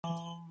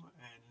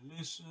and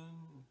listen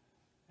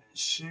and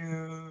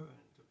share and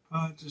to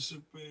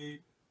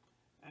participate,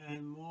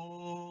 and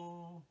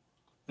more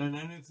than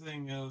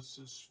anything else,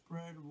 to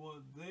spread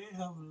what they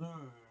have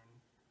learned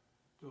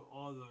to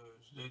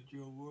others, that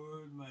your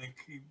word might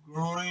keep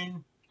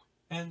growing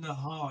in the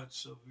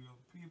hearts of your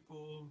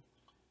people,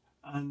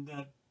 and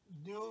that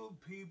new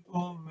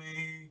people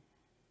may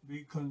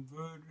be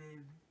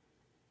converted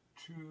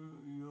to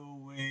your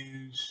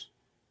ways,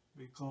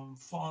 become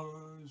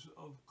followers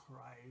of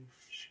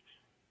Christ,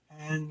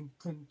 and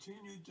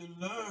continue to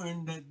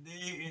learn that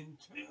they in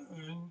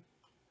turn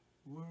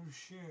will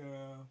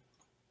share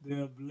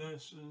their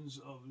blessings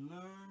of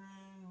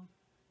learning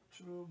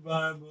through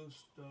Bible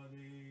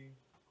study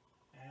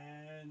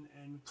and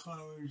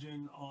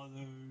encouraging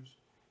others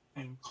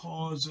and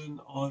causing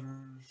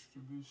others to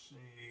be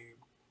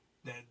saved.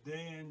 That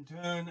they in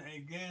turn,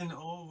 again,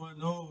 over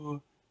and over,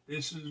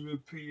 this is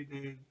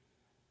repeated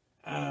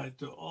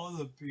to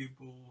other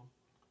people,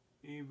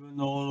 even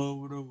all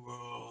over the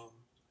world,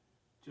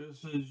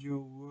 just as your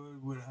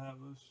word would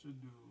have us to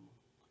do.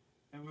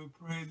 And we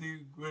pray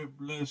these great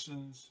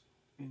blessings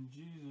in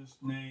Jesus'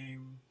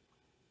 name.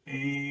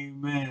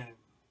 Amen.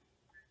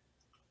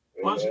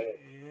 Once, Amen.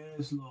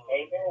 yes, Lord.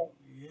 Amen.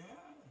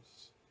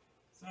 Yes.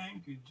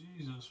 Thank you,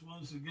 Jesus.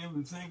 Once again,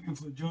 we thank you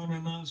for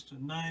joining us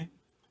tonight.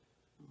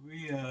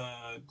 We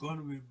are going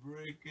to be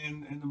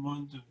breaking in the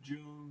month of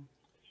June.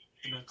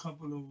 In a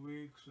couple of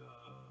weeks,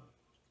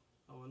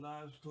 our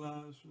last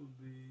class will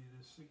be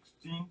the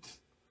 16th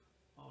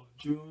of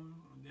June,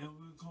 and then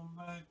we'll come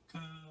back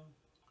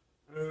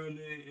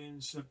early in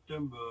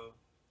September.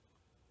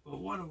 But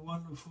what a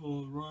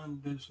wonderful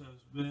run this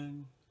has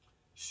been,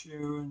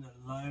 sharing the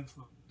life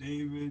of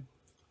David,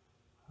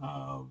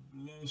 how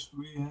blessed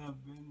we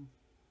have been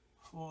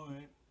for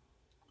it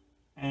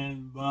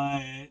and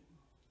by it.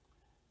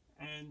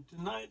 And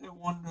tonight I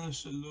want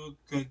us to look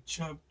at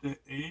chapter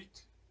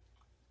 8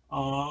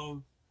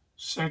 of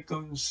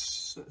Second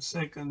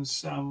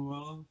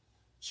Samuel,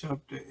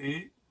 chapter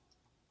 8,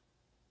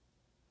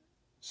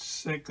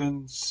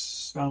 Second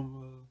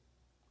Samuel,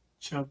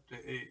 chapter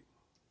 8.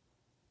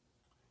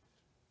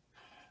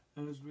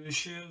 As we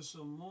share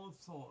some more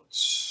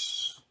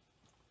thoughts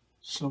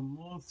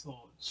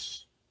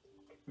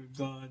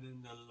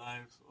regarding the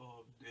life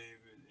of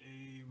David.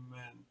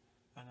 Amen.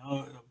 And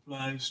how it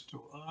applies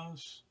to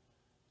us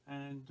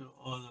and to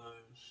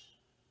others,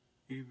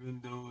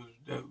 even those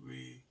that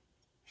we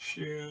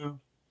share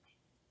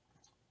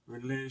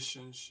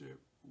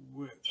relationship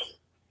with.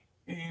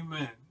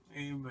 Amen.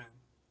 Amen.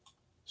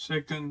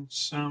 Second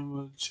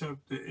Samuel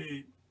chapter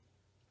 8.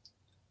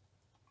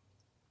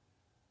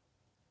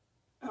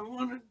 I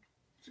wanted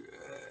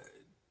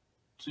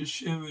to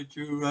share with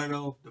you right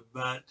off the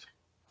bat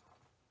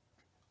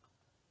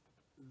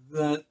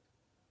that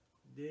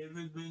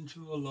David been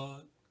through a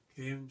lot,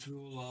 came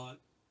through a lot.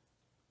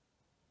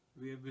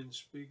 We have been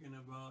speaking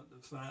about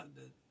the fact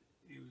that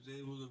he was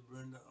able to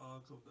bring the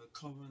Ark of the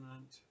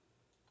Covenant,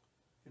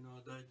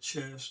 that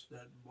chest,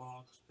 that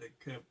box that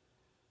kept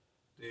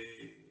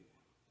the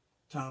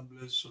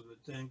tablets of the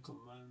Ten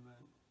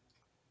Commandments,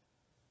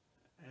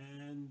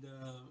 and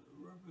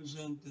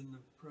representing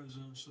the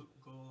presence of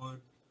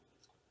God.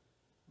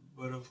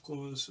 But of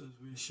course, as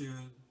we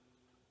shared,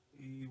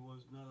 he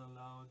was not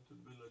allowed to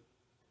build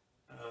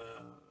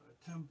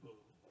a temple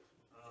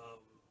um,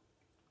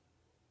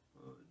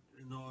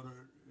 in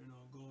order,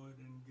 God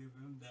didn't give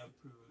him that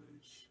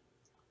privilege.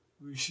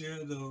 We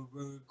shared, though,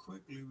 very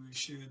quickly, we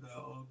shared that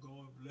our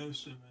God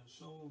blessed him in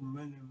so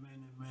many,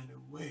 many, many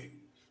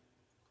ways.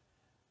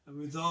 And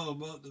we thought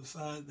about the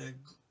fact that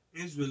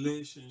his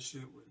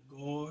relationship with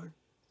God,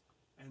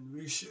 and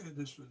we share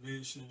this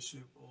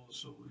relationship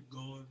also with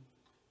God,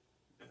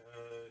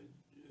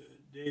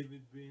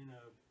 David being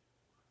a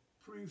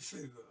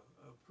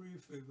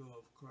prefigure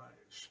of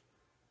Christ.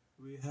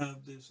 We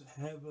have this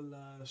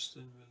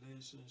everlasting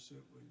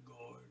relationship with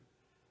God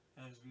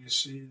as we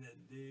see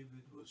that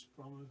David was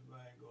promised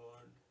by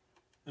God.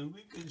 And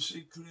we can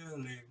see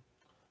clearly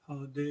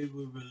how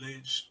David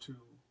relates to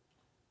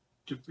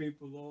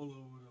people all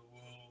over the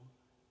world,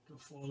 to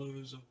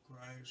followers of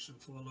Christ, to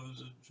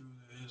followers of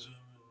Judaism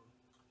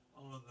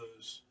and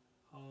others,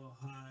 how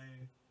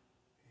high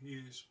he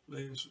is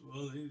placed.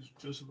 Well, he's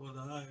just about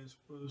the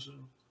highest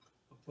person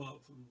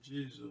apart from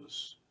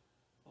Jesus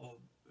of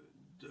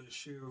the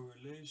sheer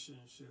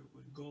relationship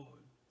with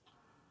God.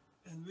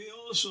 And we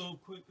also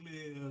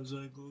quickly, as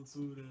I go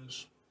through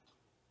this,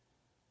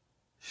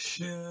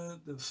 share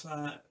the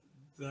fact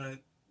that,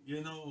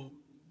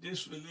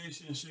 this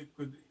relationship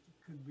could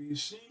be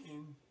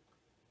seen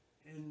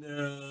in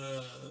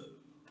the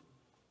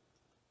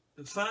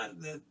fact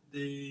that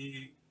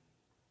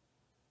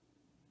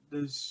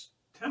this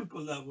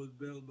temple that was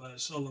built by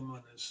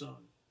Solomon his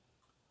son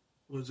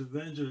was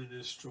eventually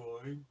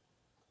destroyed.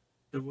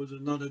 There was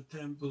another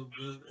temple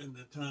built in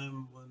the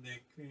time when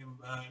they came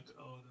back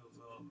out of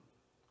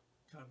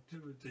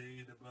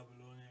captivity, the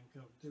Babylonian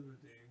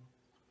captivity.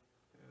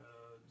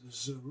 The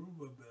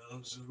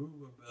Zerubbabel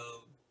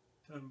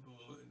temple,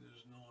 it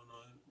is known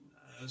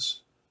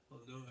as,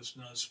 although it's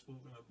not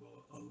spoken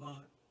about a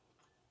lot.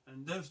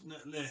 And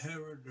definitely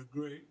Herod the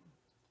Great,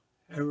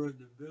 Herod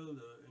the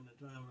Builder in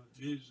the time of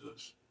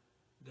Jesus,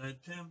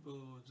 that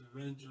temple was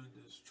eventually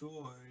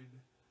destroyed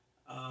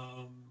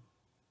um,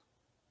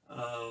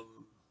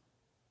 um,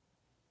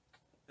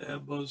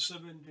 about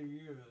 70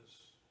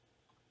 years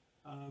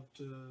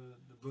after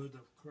the birth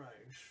of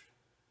Christ,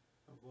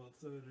 about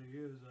 30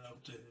 years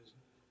after his,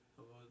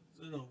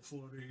 about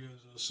 40 years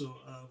or so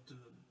after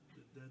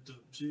the death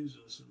of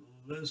Jesus, a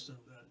little less than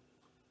that.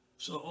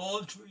 So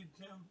all three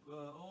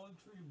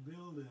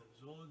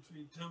buildings, all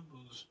three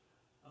temples,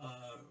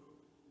 uh,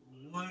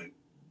 weren't,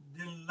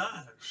 didn't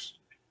last.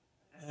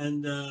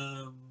 And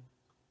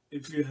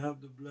if you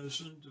have the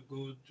blessing to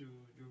go to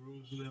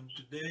Jerusalem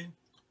today,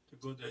 to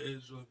go to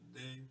Israel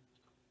today,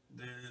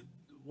 the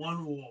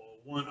one wall,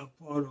 a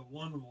part of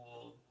one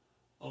wall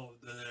of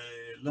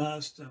the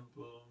last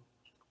temple,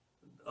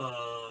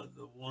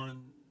 the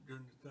one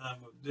during the time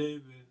of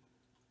David,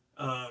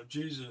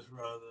 Jesus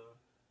rather,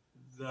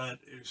 that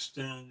is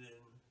standing,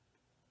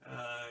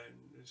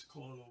 it's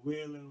called a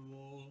Wailing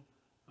Wall.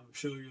 I'm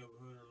sure you've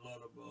heard a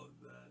lot about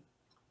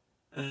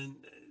that. And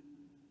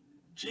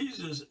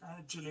Jesus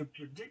actually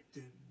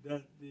predicted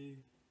that the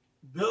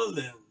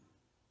building,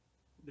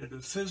 that the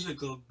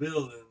physical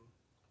building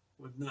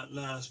would not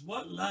last.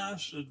 What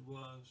lasted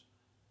was,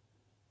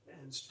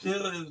 and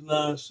still is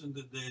lasting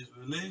today's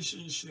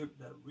relationship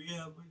that we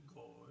have with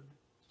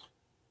God,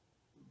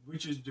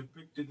 which is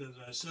depicted, as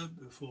I said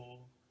before,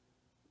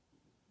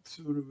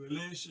 through the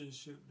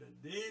relationship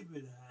that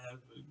David had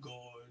with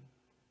God,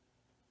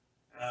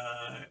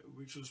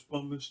 which was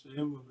promised to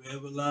him will be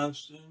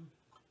everlasting.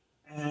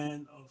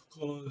 And of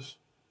course,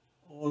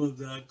 all of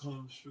that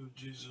comes through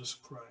Jesus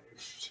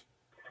Christ,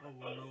 our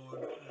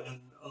Lord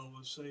and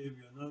our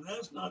Savior. Now,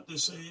 that's not to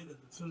say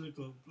that the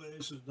physical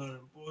place is not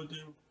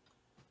important,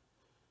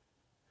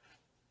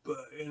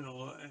 but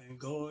and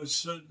God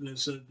certainly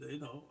said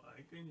that,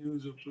 I can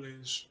use a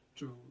place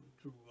to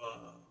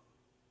uh,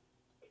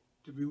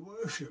 to be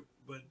worshipped.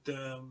 But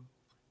I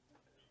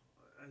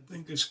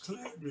think it's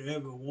clear to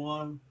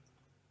everyone,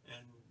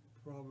 and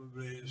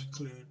probably it's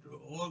clear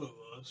to all of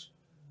us,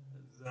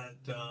 that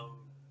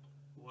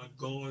what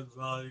God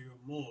values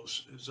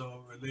most is our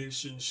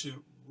relationship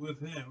with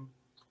Him,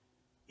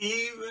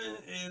 even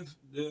if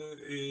there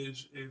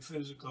is a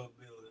physical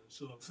building.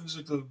 So a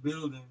physical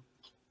building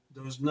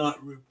does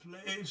not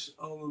replace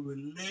our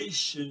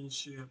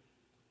relationship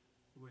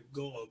with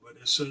God,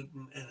 but it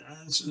certainly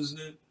enhances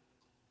it.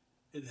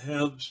 It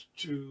helps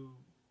to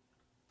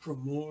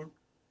promote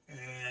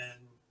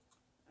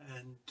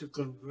and to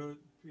convert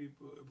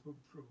people,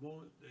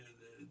 promote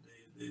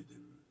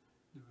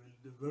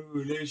the very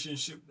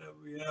relationship that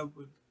we have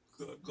with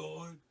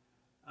God,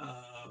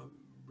 uh,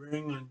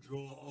 bring and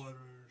draw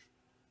others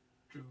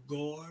to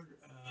God,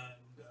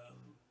 and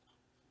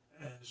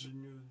as the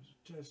New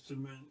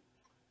Testament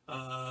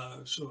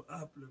so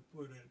aptly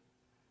put it,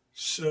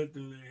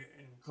 certainly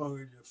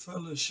encourage a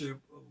fellowship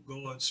of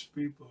God's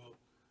people,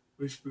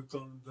 which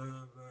become very,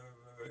 very,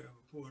 very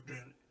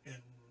important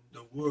in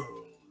the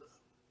world.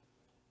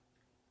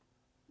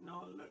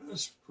 Now let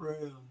us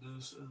pray on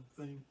this and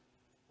think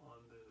on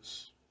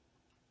this.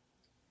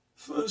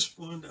 First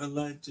point I'd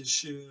like to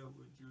share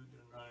with you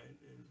tonight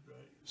is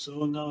that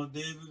so now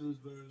David is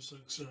very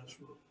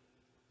successful,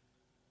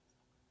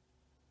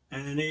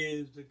 and he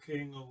is the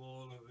king of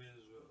all of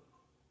Israel.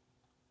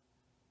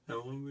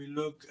 And when we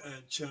look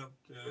at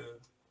chapter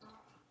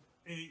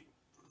 8,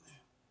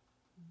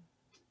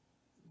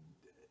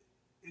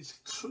 it's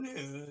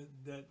clear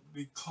that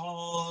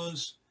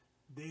because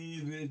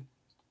David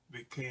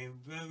became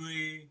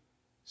very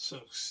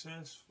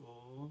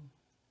successful,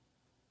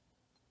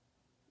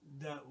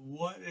 that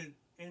what it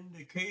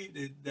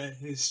indicated that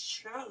his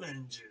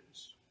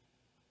challenges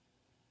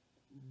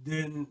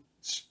didn't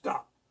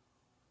stop.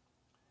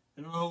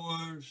 In other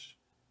words,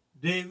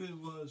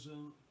 David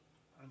wasn't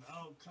an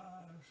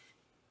outcast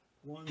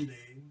one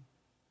day.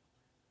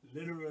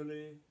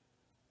 Literally,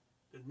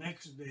 the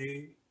next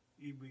day,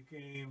 he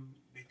became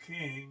the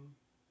king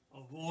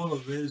of all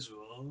of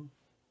Israel.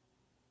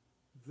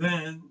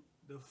 Then,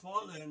 the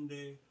following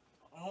day,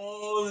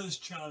 all his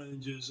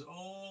challenges,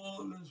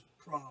 all his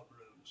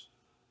problems,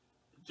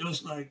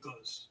 just like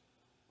us,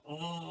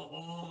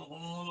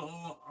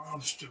 all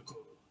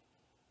obstacles.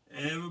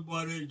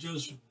 Everybody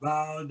just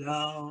bowed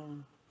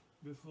down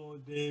before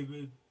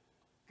David,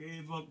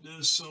 gave up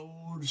their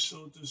sword,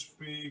 so to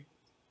speak,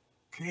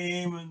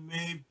 came and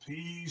made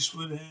peace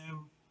with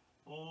him,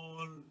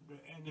 all the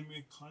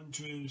enemy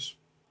countries,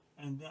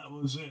 and that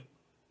was it.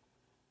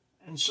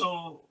 And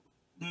so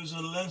there's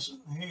a lesson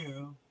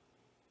here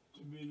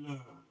to be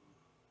learned.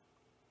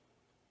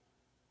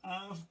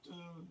 After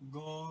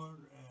God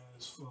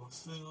has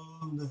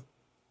fulfilled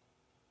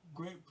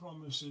great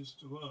promises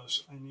to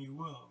us, and He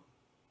will,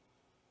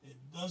 it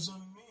doesn't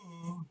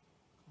mean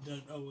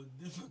that our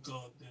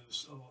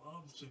difficulties, our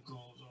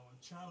obstacles, our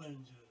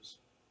challenges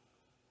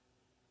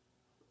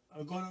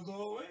are going to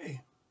go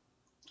away.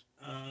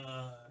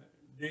 Uh,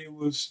 they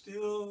will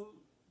still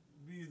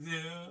be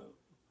there,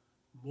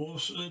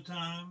 most of the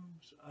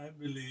times, I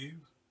believe,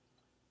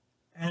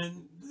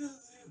 and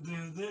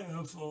they're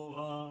there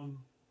for,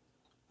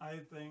 I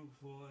think,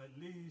 for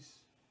at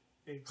least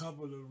a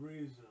couple of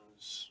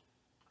reasons.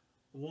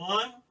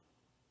 One,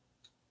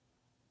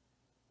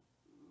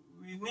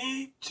 we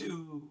need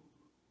to,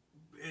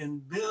 in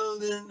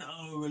building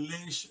our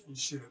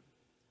relationship,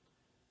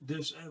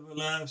 this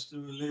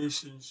everlasting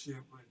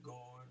relationship with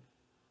God,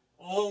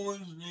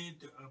 always need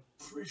to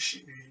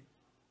appreciate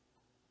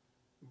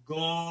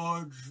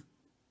God's,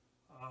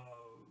 uh,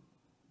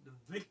 the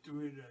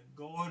victory that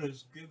God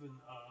has given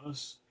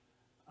us,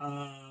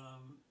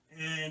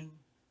 and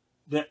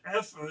the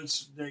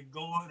efforts that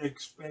God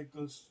expects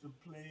us to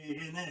play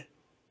in it.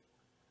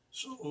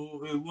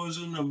 So it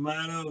wasn't a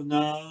matter of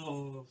now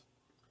of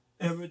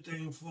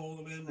everything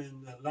falling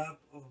in the lap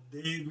of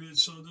David,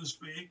 so to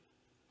speak.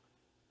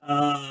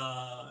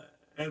 Uh,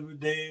 every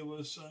day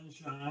was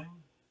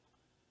sunshine.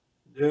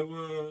 There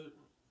were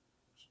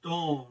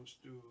storms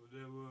too.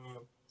 There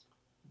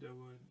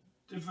were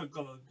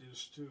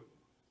difficulties too.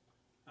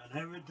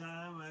 And every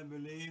time I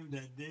believe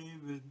that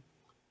David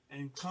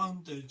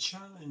encountered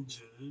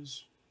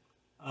challenges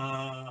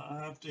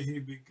after he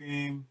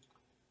became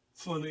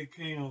fully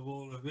king of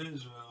all of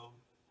Israel,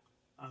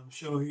 I'm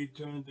sure he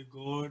turned to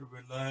God,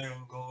 relied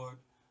on God,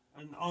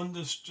 and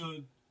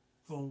understood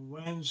from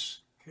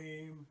whence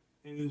came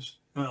his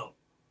help.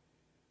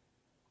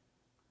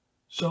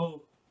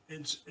 So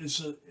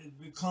it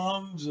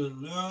becomes a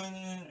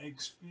learning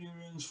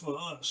experience for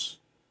us.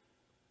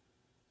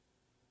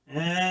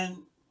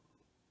 And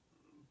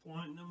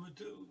point number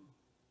two,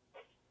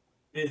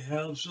 it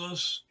helps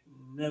us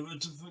never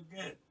to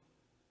forget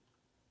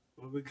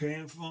where we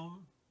came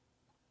from,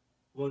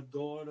 what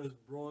God has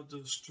brought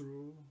us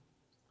through,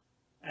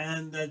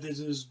 and that it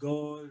is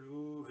God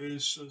who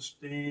is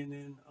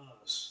sustaining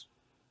us.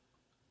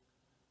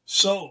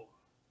 So,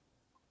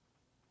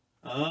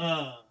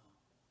 ah,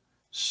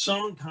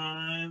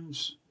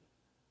 sometimes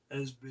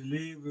as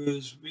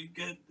believers we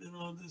get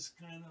this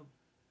kind of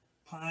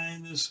pie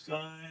in the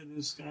sky,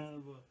 this kind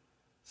of a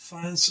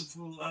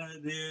fanciful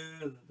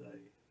idea that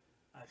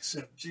I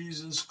accept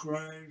Jesus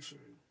Christ or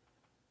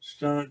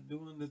start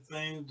doing the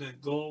things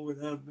that God would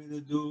have me to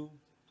do.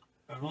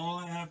 And all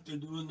I have to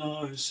do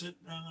now is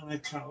sit down on a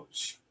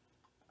couch.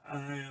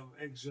 I am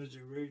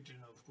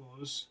exaggerating, of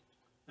course,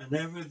 and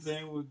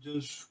everything will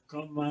just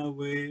come my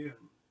way,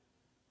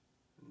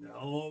 and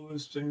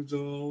always things are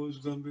always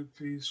going to be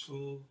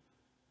peaceful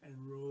and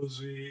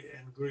rosy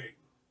and great.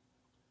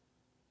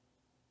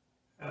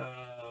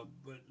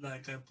 But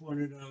like I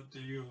pointed out to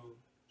you,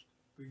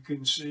 we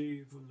can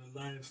see from the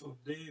life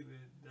of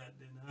David that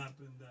didn't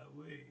happen that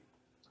way.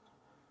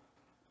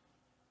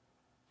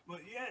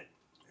 But yet,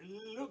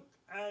 look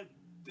at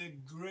the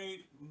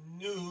great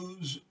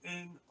news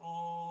in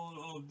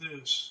all of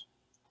this.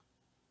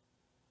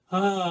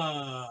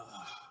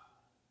 Ah,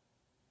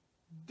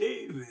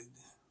 David.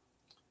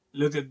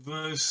 Look at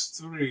verse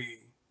 3.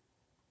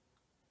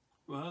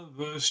 Well,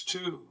 verse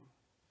 2.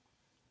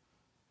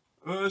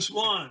 Verse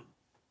 1.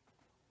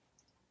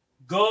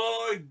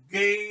 God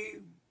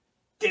gave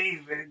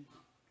David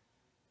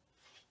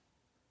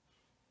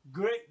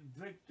great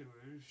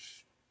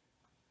victories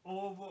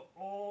over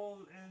all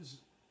his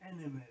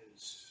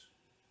enemies.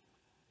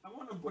 I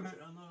want to put it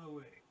another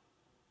way.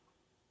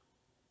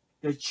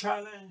 The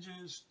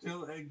challenges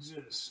still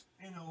exist.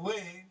 In a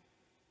way,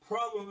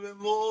 probably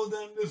more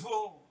than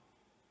before.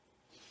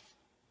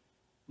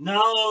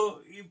 Now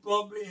he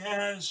probably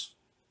has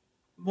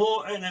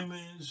more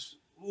enemies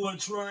who are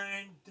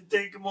trying to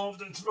take him off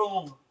the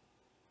throne.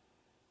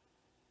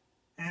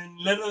 And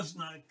let us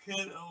not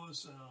kid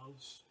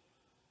ourselves.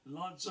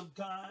 Lots of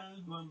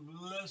times when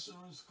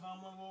blessings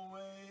come our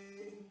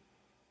way,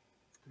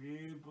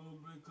 people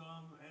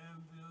become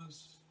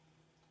envious,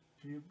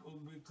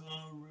 people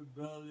become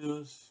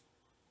rebellious,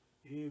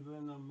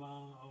 even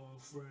among our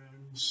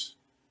friends,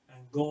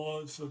 and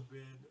God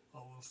forbid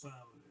our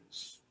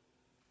families.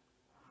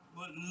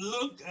 But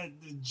look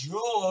at the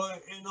joy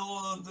in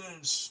all of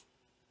this.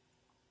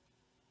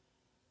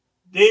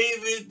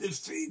 David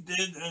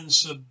defeated and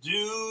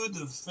subdued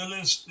the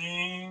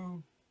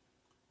Philistine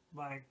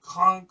by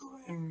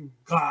conquering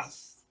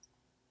Gath.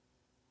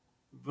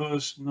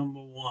 Verse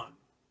number 1.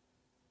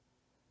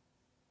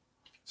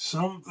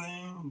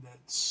 Something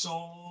that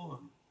Saul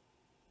and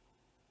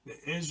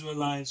the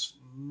Israelites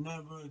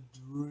never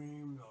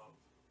dreamed of.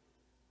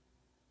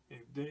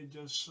 If they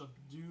just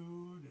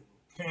subdued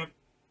and kept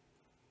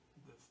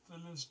the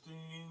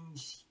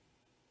Philistines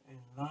in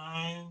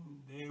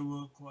line, they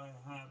were quite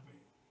happy.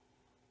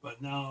 But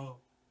now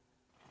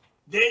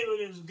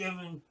David is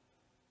given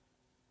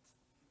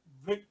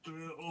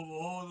victory over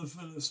all the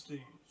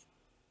Philistines,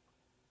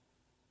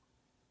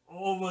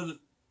 over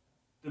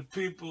the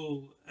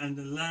people and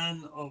the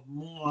land of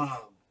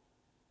Moab.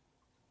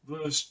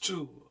 Verse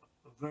 2,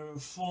 a very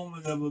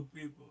formidable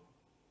people.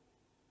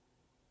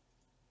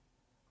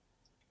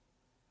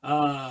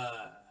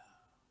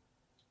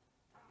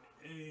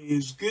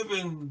 He's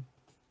given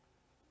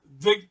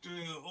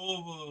victory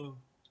over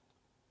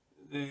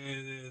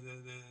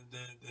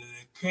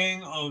the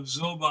king of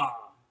Zobah.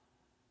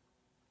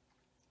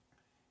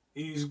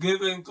 He's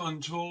given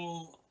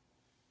control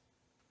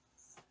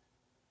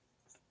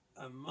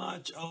and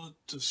march out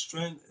to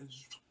strength and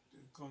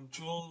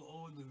control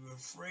over the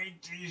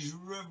Euphrates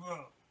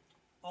River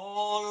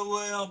all the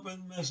way up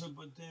in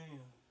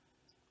Mesopotamia.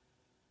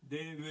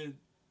 David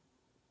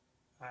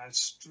had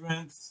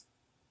strength,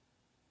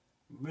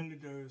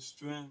 military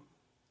strength,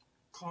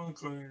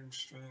 conquering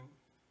strength,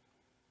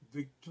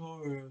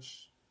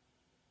 victorious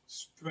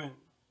strength,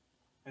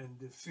 and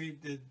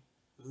defeated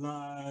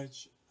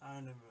large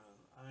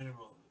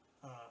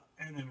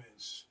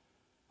enemies,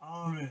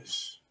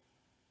 armies,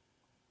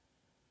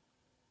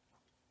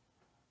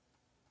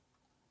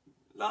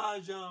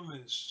 large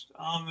armies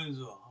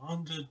of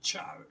 100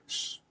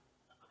 chariots,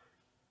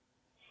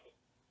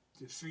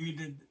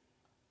 defeated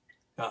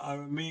the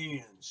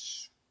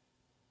Arameans.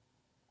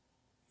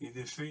 He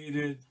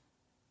defeated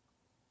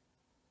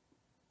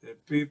the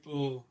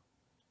people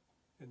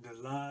in the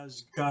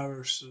large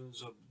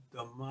garrisons of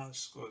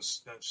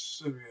Damascus, that's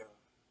Syria.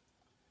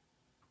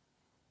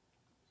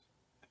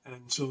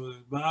 And so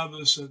the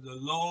Bible said the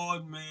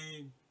Lord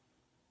made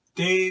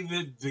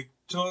David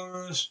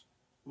victorious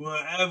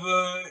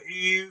wherever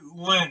he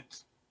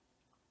went.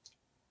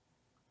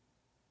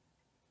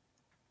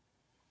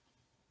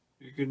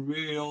 You can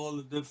read all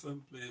the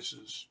different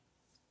places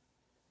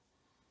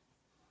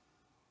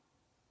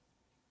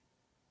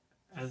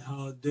and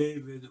how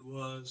David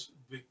was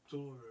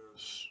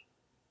victorious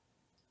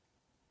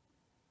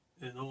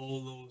in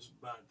all those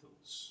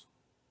battles.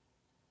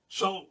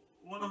 So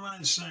what am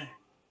I saying?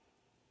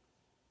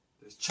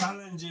 The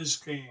challenges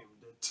came,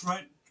 the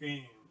threat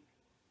came,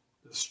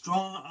 the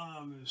strong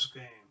armies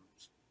came,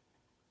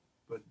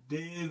 but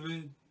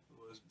David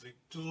was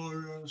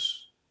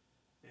victorious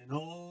in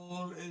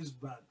all his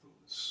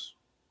battles.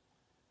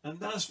 And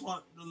that's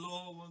what the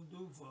Lord will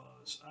do for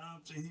us.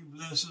 After he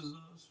blesses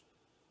us,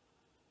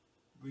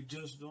 we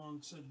just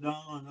don't sit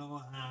down on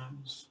our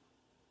hands.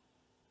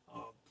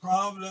 Our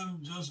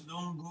problems just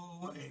don't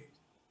go away.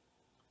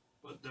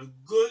 But the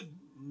good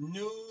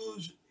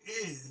news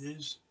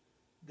is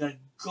that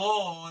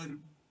God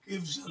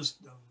gives us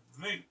the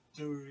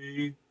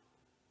victory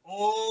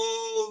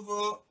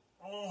over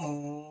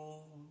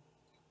all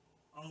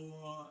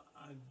our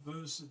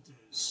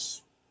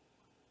adversities.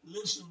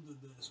 Listen to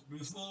this.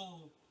 Before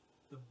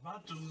the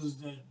battles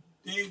that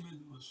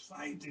David was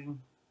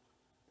fighting,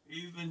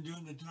 even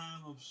during the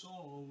time of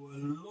Saul, were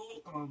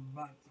local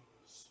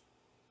battles,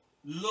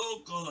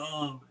 local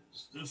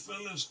armies, the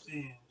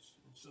Philistines,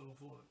 and so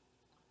forth.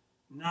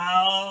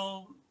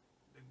 Now,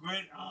 the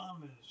great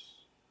armies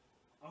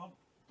up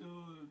to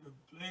the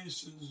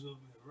places of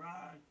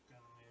Iraq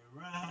and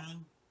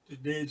Iran,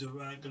 today's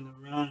Iraq and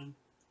Iran,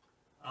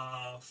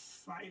 are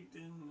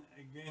fighting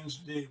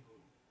against David.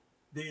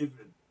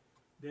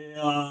 They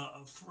are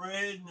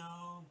afraid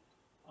now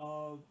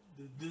of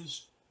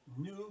this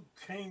new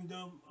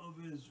kingdom of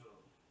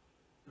Israel,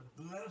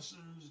 the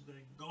blessings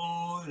that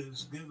God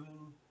has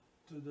given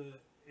to the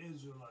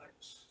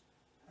Israelites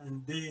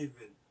and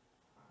David.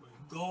 But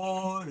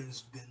God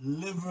is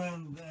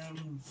delivering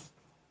them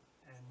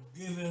and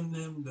giving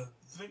them the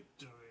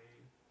victory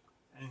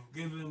and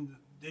giving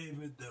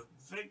David the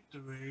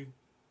victory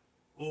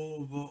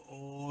over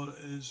all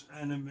his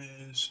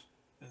enemies.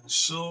 And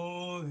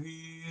so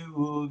he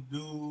will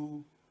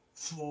do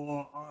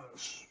for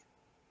us.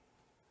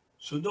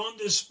 So don't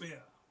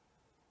despair.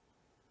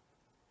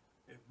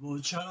 If more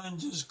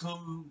challenges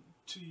come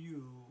to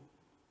you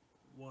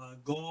while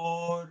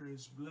God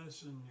is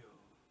blessing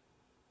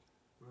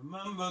you,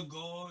 remember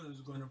God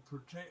is going to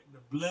protect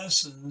the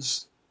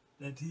blessings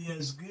that he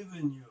has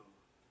given you.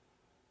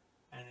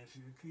 And if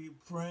you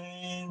keep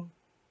praying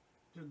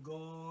to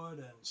God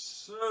and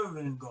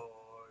serving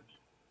God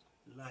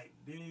like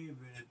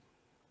David,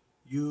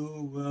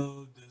 you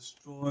will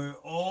destroy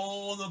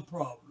all the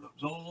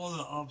problems, all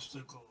the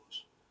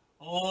obstacles,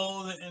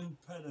 all the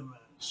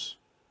impediments,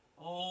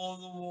 all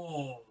the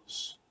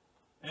walls,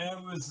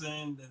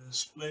 everything that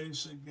is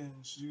placed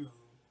against you.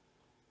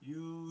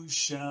 You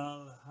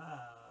shall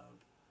have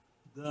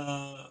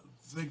the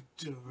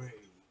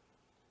victory.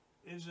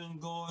 Isn't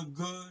God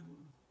good?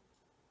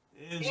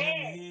 Isn't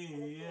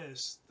he?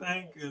 Yes.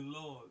 Thank you,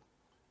 Lord.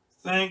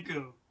 Thank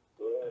you.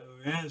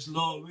 Yes,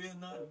 Lord. We're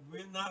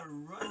not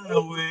running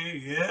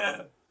away.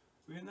 Yeah.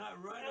 We're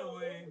not running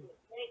away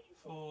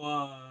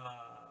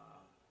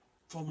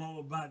from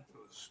our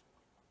battles.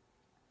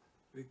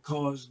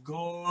 Because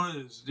God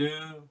is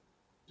there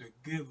to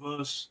give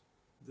us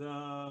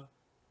the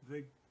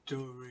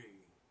victory.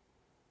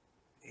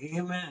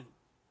 Amen.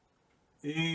 Amen.